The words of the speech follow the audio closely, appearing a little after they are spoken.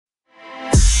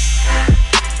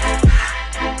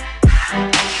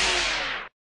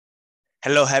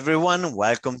Hello, everyone.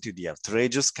 Welcome to the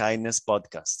Outrageous Kindness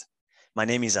podcast. My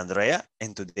name is Andrea,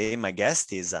 and today my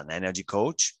guest is an energy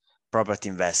coach, property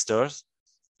investor,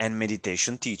 and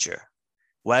meditation teacher.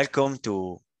 Welcome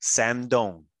to Sam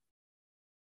Duong.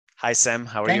 Hi, Sam.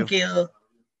 How are you? Thank you.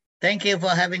 Thank you for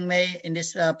having me in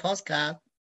this podcast.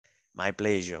 My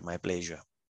pleasure. My pleasure.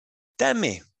 Tell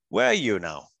me, where are you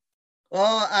now?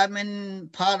 Oh, I'm in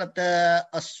part of the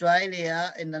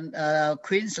Australia in the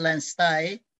Queensland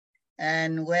state,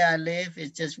 and where I live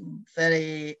is just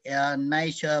very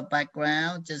nature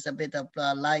background, just a bit of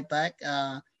laid back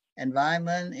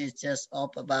environment. It's just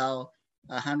up about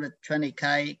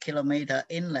 120 kilometer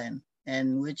inland,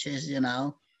 and which is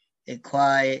a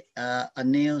quite a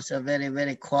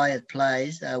very quiet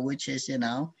place, which is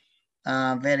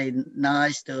very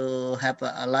nice to have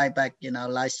a laid back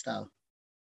lifestyle.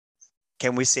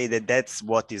 Can we say that that's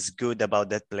what is good about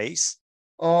that place?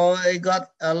 Oh, it got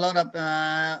a lot of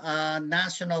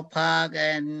national park,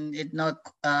 and it not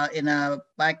in a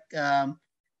back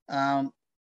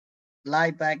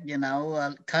laid back,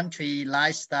 country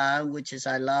lifestyle, which is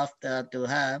I love to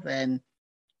have, and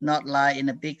not like in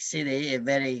a big city,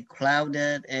 very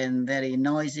crowded and very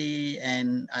noisy,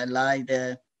 and I like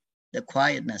the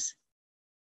quietness.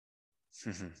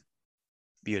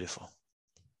 Beautiful.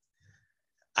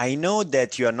 I know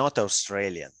that you are not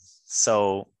Australian,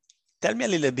 so tell me a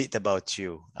little bit about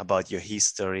you, about your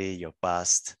history, your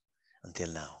past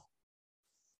until now.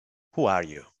 Who are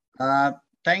you?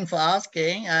 Thanks for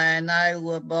asking. And I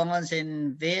was born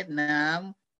in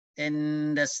Vietnam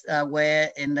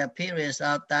where in the period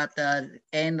of that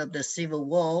end of the Civil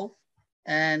War,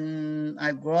 and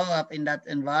I grew up in that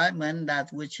environment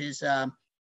that which is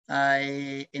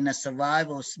I in a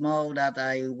survival mode that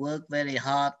I work very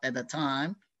hard at the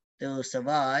time to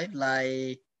survive.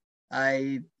 Like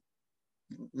I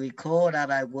recall that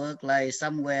I work like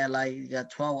somewhere like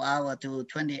 12 hours to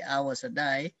 20 hours a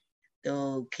day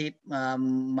to keep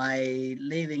my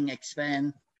living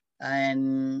expense.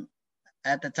 And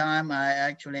at the time, I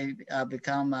actually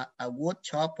become a wood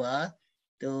chopper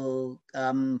to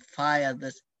fire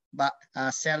this, but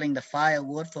selling the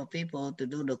firewood for people to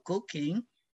do the cooking.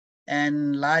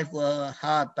 And life was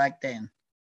hard back then.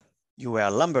 You were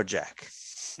a lumberjack,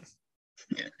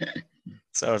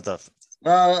 sort of.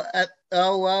 Well,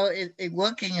 it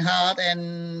working hard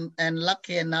and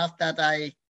lucky enough that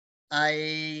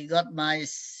I got my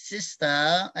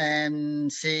sister,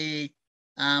 and she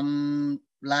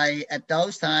like at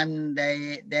those times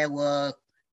there were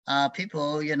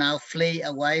people flee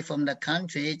away from the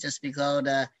country just because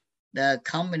the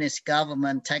communist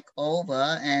government take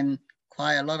over, and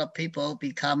quite a lot of people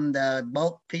become the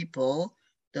boat people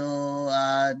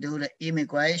to do the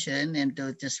immigration and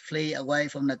to just flee away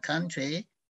from the country.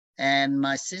 And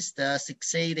my sister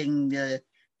succeeding to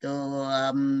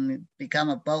become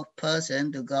a boat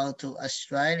person to go to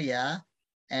Australia,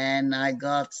 and I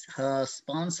got her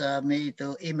sponsor me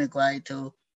to immigrate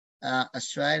to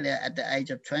Australia at the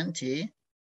age of 20.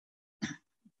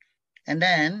 And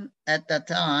then at the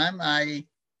time, I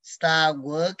start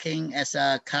working as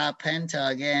a carpenter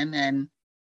again,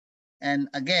 and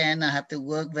again I have to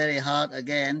work very hard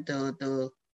again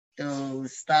to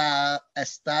start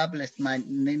establish my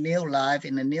new life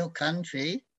in a new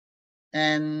country.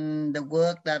 And the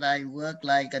work that I work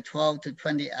like 12 to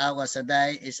 20 hours a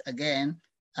day is again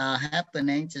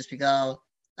happening just because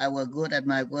I was good at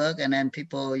my work, and then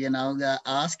people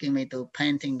asking me to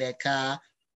painting their car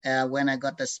when I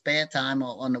got the spare time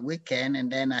or on the weekend,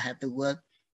 and then I have to work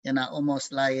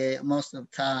almost like most of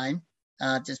the time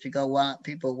just because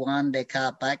people want their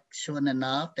car back soon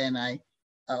enough. Then I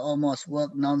almost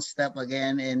work non-stop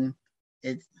again, and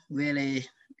it really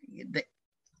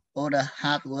all the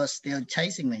hard work still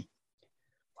chasing me.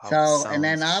 Wow, So, and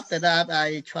then sounds. after that,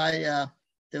 I try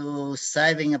to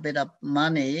saving a bit of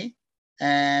money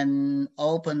and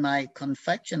open my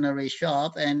confectionery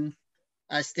shop, and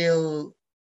I still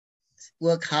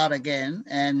work hard again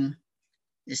and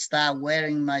start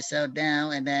wearing myself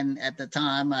down. And then at the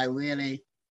time, I really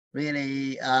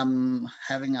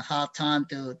having a hard time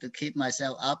to keep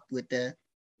myself up with the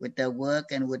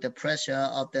work and with the pressure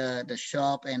of the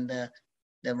shop, and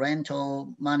the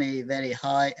rental money very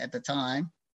high at the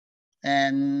time,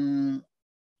 and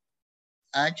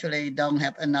actually don't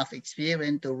have enough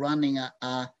experience to running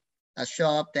a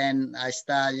shop. Then I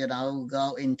start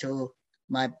go into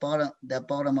the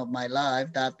bottom of my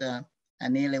life that I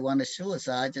nearly want to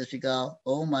suicide just because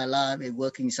all my life is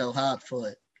working so hard for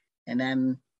it, and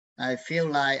then I feel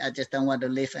like I just don't want to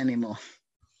live anymore.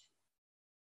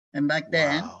 And back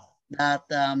then Wow. that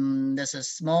there's a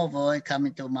small voice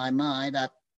coming to my mind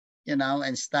that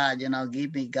and start,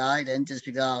 give me guidance, just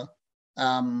because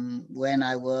when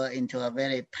I were into a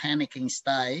very panicking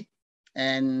state,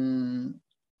 and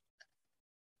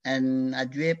I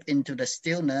drift into the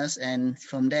stillness, and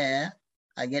from there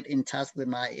I get in touch with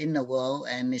my inner world,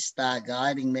 and it start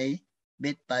guiding me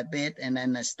bit by bit, and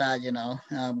then I start,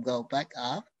 go back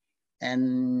up,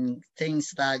 and things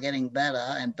start getting better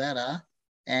and better,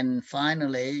 and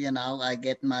finally, I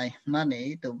get my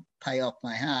money to pay off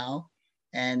my house,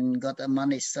 and got a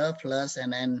money surplus,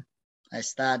 and then I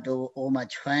start do all my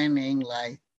training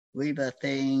like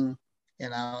rebirthing,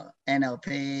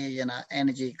 NLP,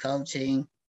 energy coaching,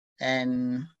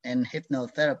 and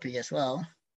hypnotherapy as well.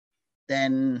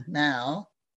 Then now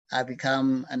I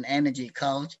become an energy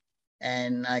coach,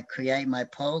 and I create my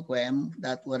program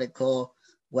that what I call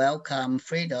Welcome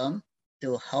Freedom,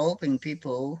 to helping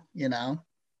people,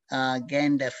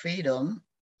 gain their freedom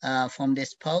from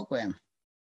this program.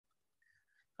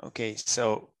 Okay,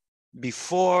 so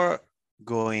before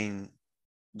going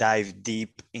dive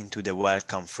deep into the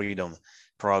Welcome Freedom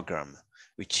program,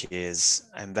 which is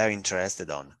I'm very interested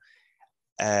on,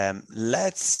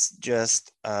 let's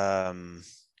just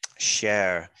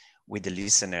share with the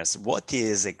listeners what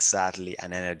is exactly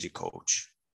an energy coach.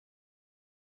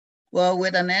 Well,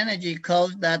 with an energy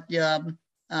coach, that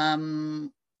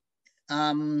um,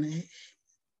 um,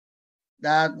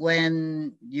 that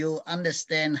when you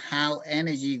understand how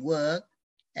energy works,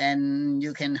 and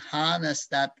you can harness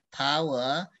that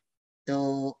power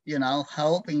to,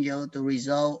 helping you to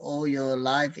resolve all your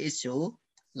life issue,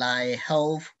 like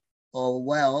health or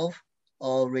wealth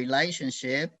or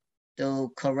relationship,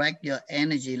 to correct your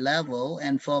energy level.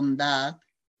 And from that,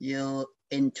 you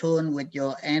in tune with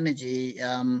your energy,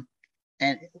 and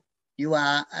you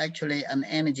are actually an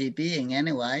energy being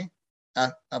anyway,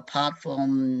 apart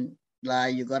from,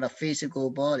 like, you got a physical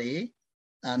body,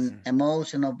 an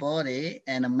emotional body,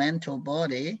 and a mental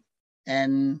body,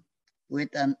 and with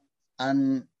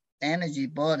an energy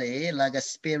body, like a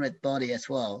spirit body as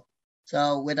well.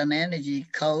 So with an energy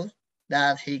coach,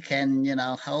 that he can,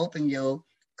 helping you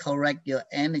correct your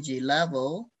energy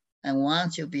level. And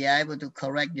once you be able to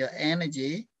correct your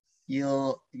energy,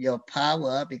 your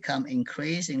power become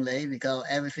increasingly, because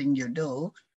everything you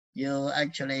do, you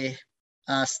actually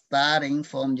are starting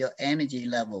from your energy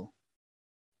level.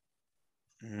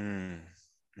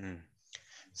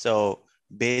 So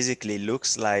basically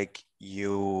looks like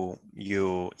you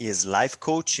is life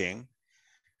coaching,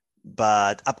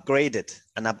 but an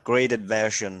upgraded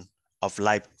version of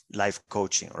life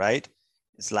coaching, right?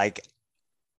 It's like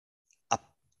a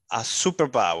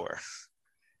superpower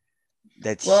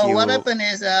that Well, what you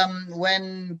happens is,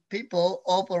 when people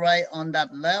operate on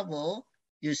that level,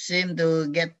 you seem to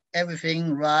get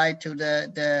everything right to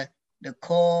the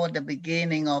core, the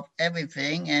beginning of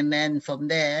everything, and then from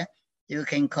there you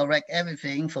can correct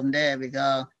everything from there,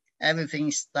 because everything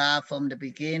starts from the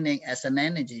beginning as an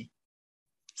energy.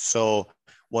 So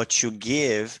what you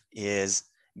give is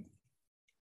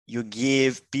you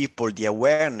give people the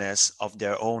awareness of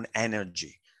their own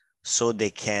energy, so they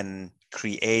can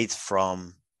create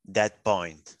from that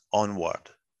point onward.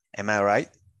 Am I right?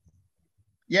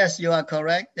 Yes, you are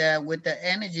correct. With the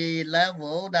energy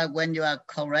level, that when you are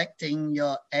correcting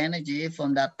your energy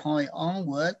from that point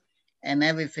onward, and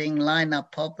everything line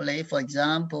up properly. For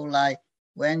example, like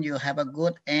when you have a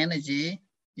good energy,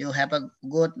 you have a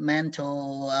good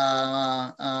mental,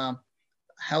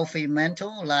 healthy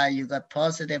mental, like you got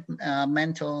positive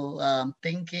mental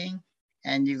thinking,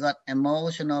 and you got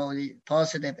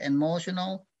positive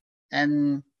emotional,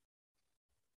 and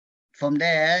from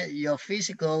there your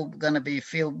physical gonna be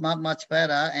feel much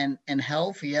better and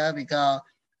healthier, because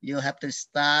you have to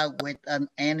start with an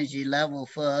energy level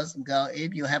first, because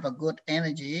if you have a good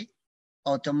energy,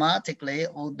 automatically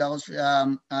all those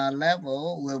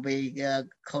level will be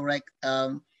correct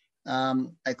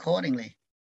accordingly.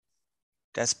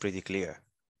 That's pretty clear.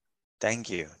 Thank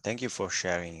you. Thank you for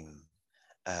sharing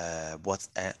what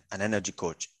an energy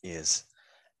coach is.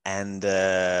 And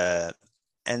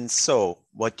so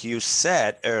what you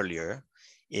said earlier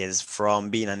is,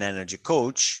 from being an energy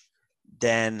coach,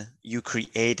 then you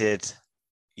created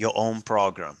your own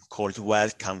program called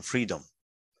Welcome Freedom.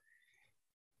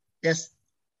 Yes.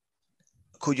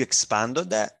 Could you expand on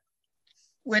that?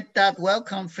 With that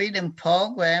Welcome Freedom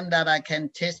program, that I can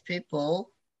teach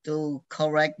people to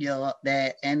correct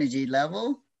their energy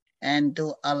level, and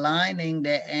to aligning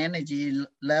their energy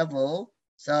level,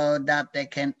 so that they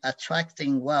can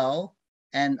attracting wealth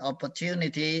and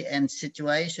opportunity and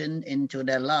situation into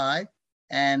their life.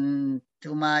 And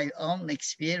to my own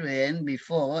experience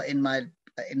before, in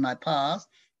my past,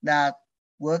 that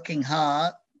working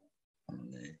hard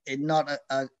it's not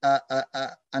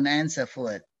an answer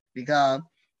for it, because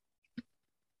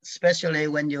especially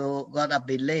when you got a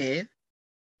belief,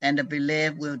 and the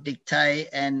belief will dictate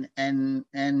and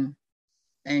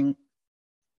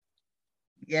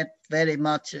get very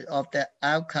much of the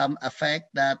outcome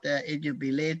effect, that if you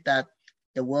believe that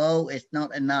the world is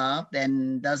not enough,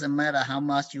 then doesn't matter how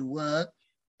much you work,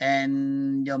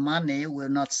 and your money will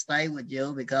not stay with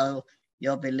you, because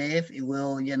your belief, it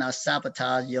will,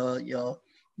 sabotage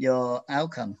your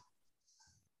outcome.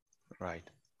 Right.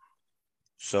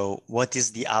 So what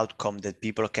is the outcome that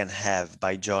people can have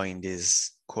by joining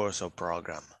this course or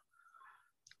program?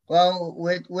 Well,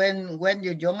 when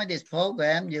you join this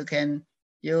program, you can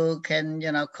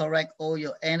correct all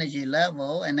your energy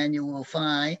level, and then you will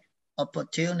find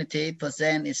opportunity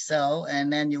present itself,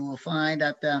 and then you will find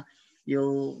that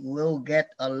you will get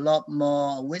a lot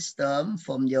more wisdom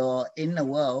from your inner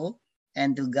world,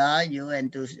 and to guide you,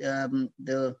 and to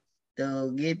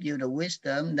give you the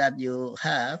wisdom that you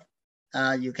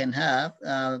can have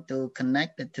to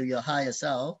connect it to your higher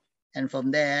self, and from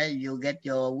there you get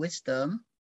your wisdom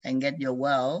and get your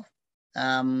wealth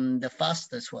the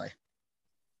fastest way.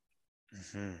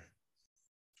 Mm-hmm.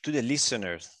 To the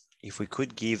listeners, if we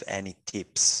could give any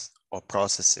tips or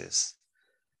processes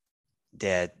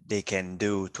that they can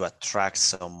do to attract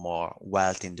some more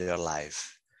wealth in their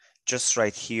life, just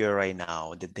right here, right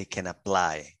now, that they can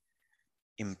apply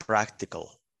in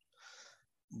practical,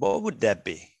 what would that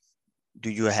be? Do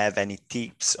you have any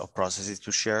tips or processes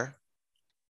to share?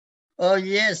 Oh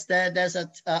yes, there's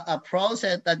a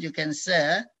process that you can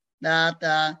say,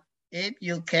 that if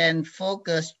you can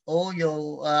focus all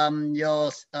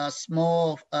your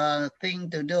small thing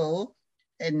to do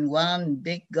in one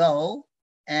big goal,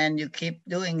 and you keep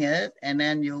doing it, and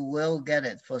then you will get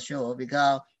it for sure,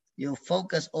 because you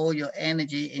focus all your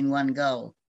energy in one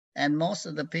goal. And most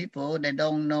of the people, they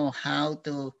don't know how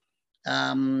to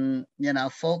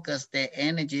focus their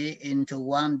energy into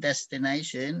one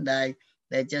destination. They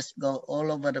just go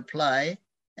all over the place,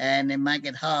 and they make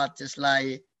it hard, just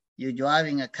like you're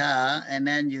driving a car and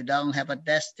then you don't have a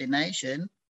destination,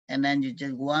 and then you're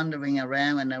just wandering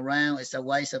around and around. It's a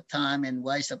waste of time and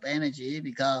waste of energy,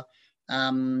 because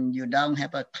you don't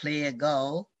have a clear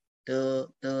goal to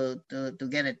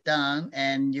get it done,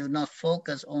 and you're not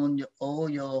focused on all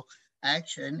your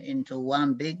action into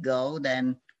one big goal.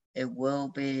 Then it will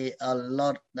be a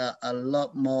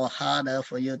lot more harder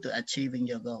for you to achieving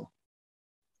your goal.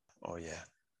 Oh yeah,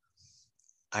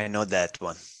 I know that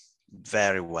one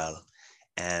very well.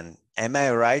 And am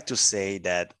I right to say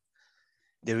that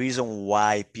the reason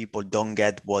why people don't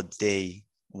get what they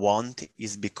want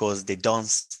is because they don't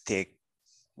stick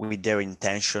with their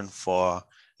intention for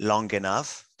long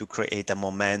enough to create a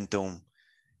momentum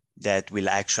that will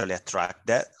actually attract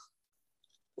that?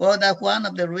 Well, that's one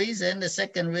of the reasons. The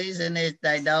second reason is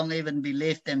they don't even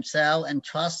believe themselves and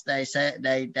trust they say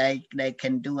they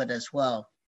can do it as well.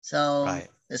 So Right.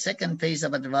 the second piece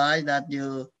of advice that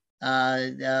the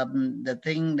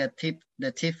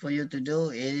tip for you to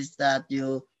do is that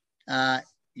you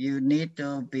need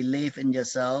to believe in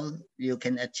yourself. You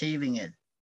can achieving it,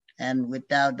 and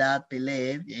without that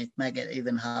belief, it make it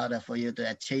even harder for you to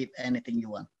achieve anything you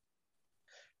want.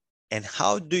 And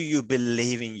how do you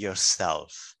believe in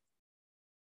yourself?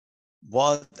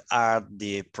 What are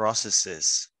the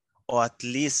processes, or at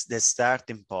least the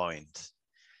starting point,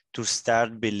 to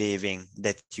start believing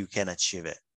that you can achieve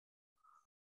it?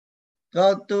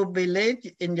 So to believe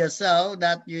in yourself,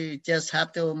 that you just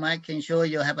have to making sure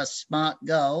you have a smart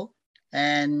goal,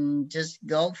 and just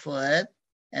go for it.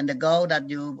 And the goal that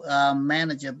you are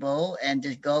manageable, and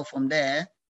just go from there.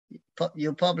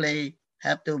 You probably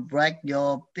have to break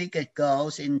your biggest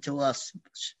goals into a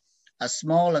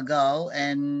smaller goal,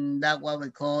 and that's what we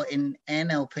call in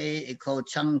NLP, it called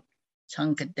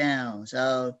chunk it down.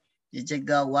 So you just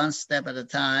go one step at a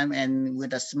time, and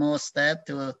with a small step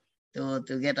to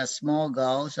get a small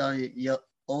goal, so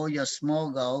all your small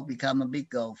goal become a big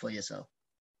goal for yourself.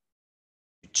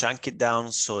 You chunk it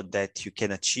down so that you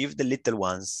can achieve the little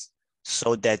ones,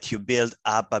 so that you build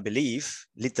up a belief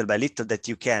little by little that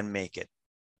you can make it.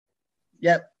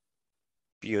 Yep.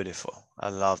 Beautiful. I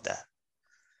love that.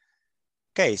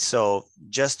 Okay, so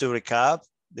just to recap,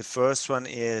 the first one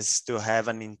is to have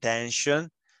an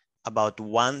intention about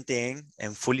one thing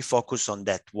and fully focus on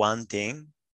that one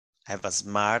thing, have a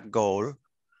smart goal.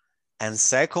 And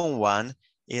second one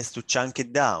is to chunk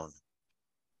it down.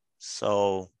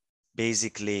 So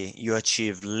basically you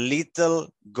achieve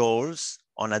little goals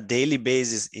on a daily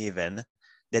basis even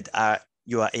that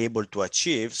you are able to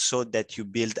achieve, so that you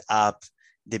build up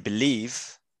the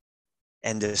belief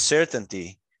and the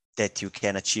certainty that you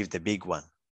can achieve the big one.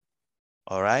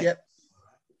 All right? Yep.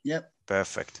 Yep.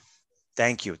 Perfect.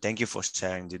 Thank you. Thank you for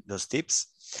sharing those tips.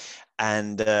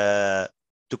 And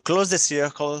to close the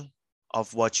circle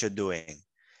of what you're doing,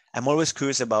 I'm always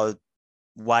curious about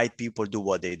why people do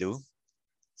what they do.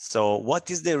 So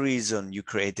what is the reason you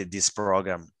created this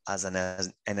program as an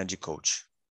energy coach?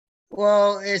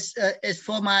 Well, it's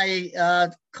for my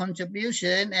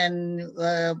contribution and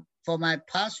for my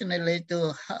passionately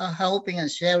to helping and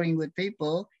sharing with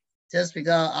people. Just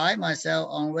because I myself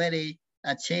already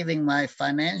achieving my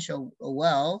financial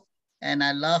wealth, and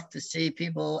I love to see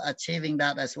people achieving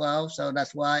that as well. So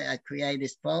that's why I create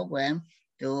this program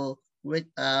to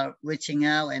reaching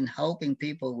out and helping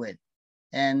people with.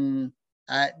 And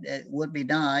it would be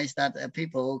nice that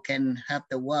people can have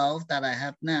the wealth that I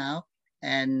have now,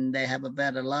 and they have a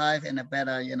better life and a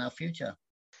better, future.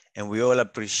 And we all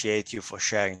appreciate you for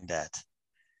sharing that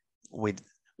with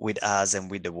us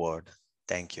and with the world.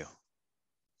 Thank you.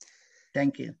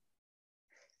 Thank you.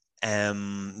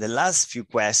 The last few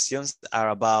questions are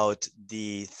about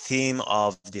the theme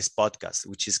of this podcast,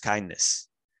 which is kindness.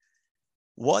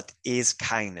 What is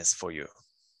kindness for you?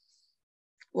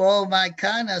 Well, my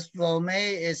kindness for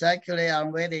me is actually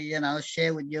already,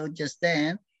 share with you just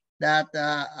then that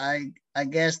I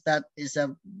guess that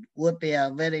would be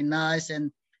a very nice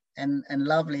and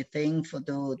lovely thing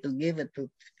to give it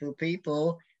to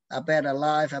people, a better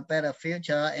life, a better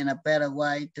future, and a better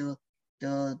way to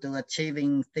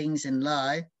achieving things in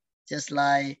life. Just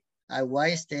like I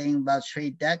wasting about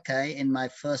 3 decades in my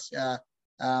first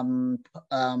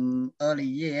early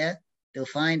year to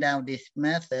find out this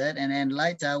method, and then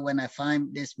later when I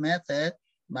find this method,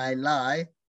 my life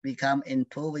become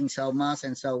improving so much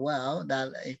and so well that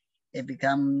it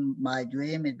become my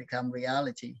dream, it become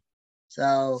reality.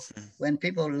 So when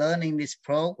people learning this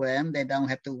program, they don't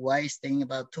have to wasting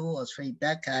about 2 or 3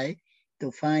 decades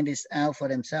to find this out for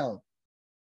themselves,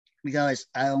 because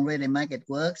I already make it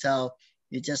work. So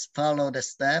you just follow the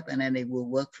step and then it will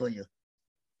work for you.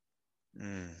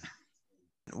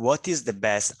 What is the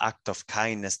best act of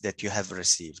kindness that you have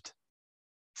received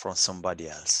from somebody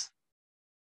else?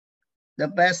 The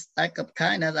best act of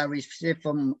kindness I received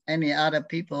from any other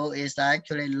people is I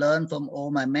actually learn from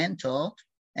all my mentors.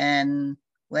 And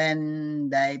when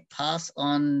they pass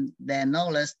on their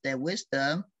knowledge, their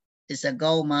wisdom, it's a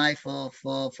gold mine for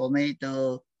me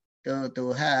to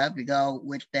have, because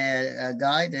with their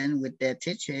guidance, with their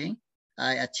teaching,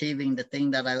 I achieving the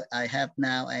thing that I have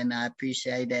now, and I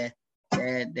appreciate their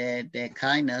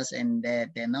kindness and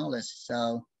their knowledge.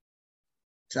 So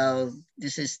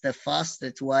this is the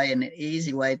fastest way and an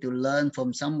easy way to learn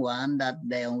from someone that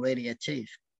they already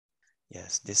achieved.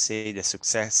 Yes, they say the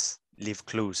success leave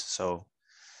clues, so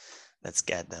let's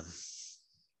get them.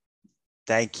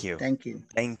 Thank you. Thank you.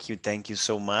 Thank you. Thank you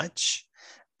so much,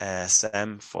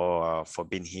 Sam, for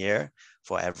being here,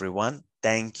 for everyone.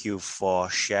 Thank you for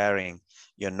sharing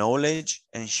your knowledge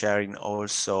and sharing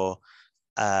also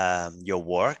your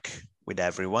work with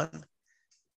everyone.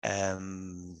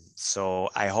 So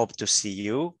I hope to see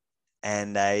you,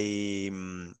 and I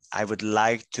would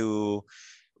like to,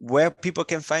 where people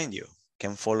can find you,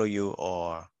 can follow you,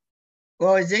 or?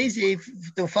 Well, it's easy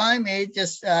to find me.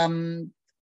 Just in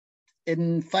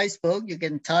Facebook, you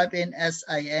can type in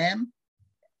SAM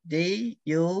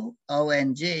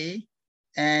DUONG,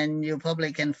 and you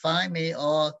probably can find me,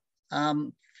 or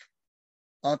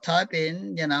type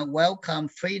in, welcome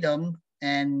freedom,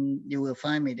 and you will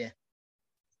find me there.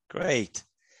 Great.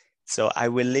 So I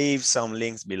will leave some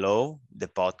links below the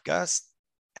podcast,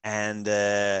 and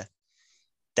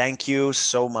thank you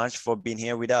so much for being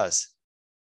here with us.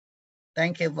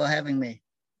 Thank you for having me.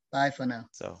 Bye for now.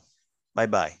 So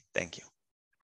bye-bye. Thank you.